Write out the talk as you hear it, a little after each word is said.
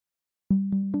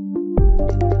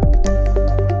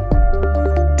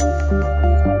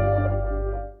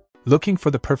Looking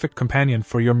for the perfect companion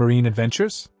for your marine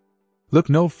adventures? Look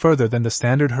no further than the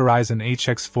standard Horizon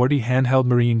Hx40 Handheld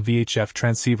Marine Vhf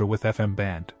Transceiver with FM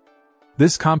band.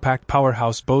 This compact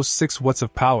powerhouse boasts 6 watts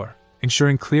of power,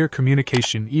 ensuring clear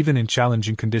communication even in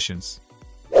challenging conditions.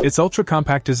 Its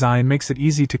ultra-compact design makes it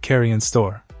easy to carry and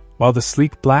store, while the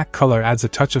sleek black color adds a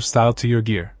touch of style to your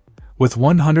gear. With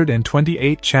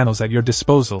 128 channels at your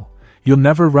disposal, you'll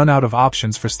never run out of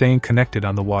options for staying connected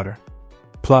on the water.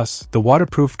 Plus, the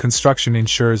waterproof construction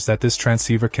ensures that this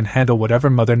transceiver can handle whatever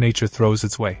Mother Nature throws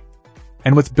its way.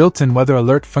 And with built-in weather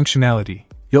alert functionality,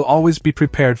 you'll always be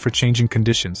prepared for changing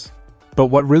conditions. But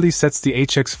what really sets the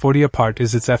Hx40 apart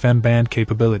is its FM band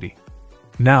capability.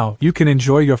 Now, you can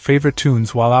enjoy your favorite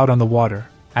tunes while out on the water,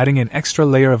 adding an extra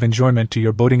layer of enjoyment to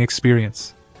your boating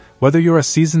experience. Whether you're a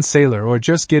seasoned sailor or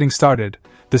just getting started,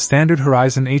 the standard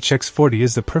Horizon Hx40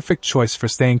 is the perfect choice for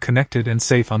staying connected and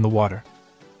safe on the water.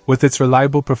 With its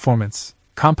reliable performance,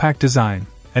 compact design,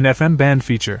 and FM band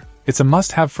feature, it's a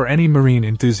must-have for any marine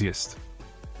enthusiast.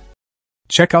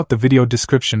 Check out the video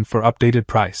description for updated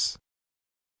price.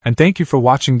 And thank you for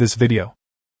watching this video.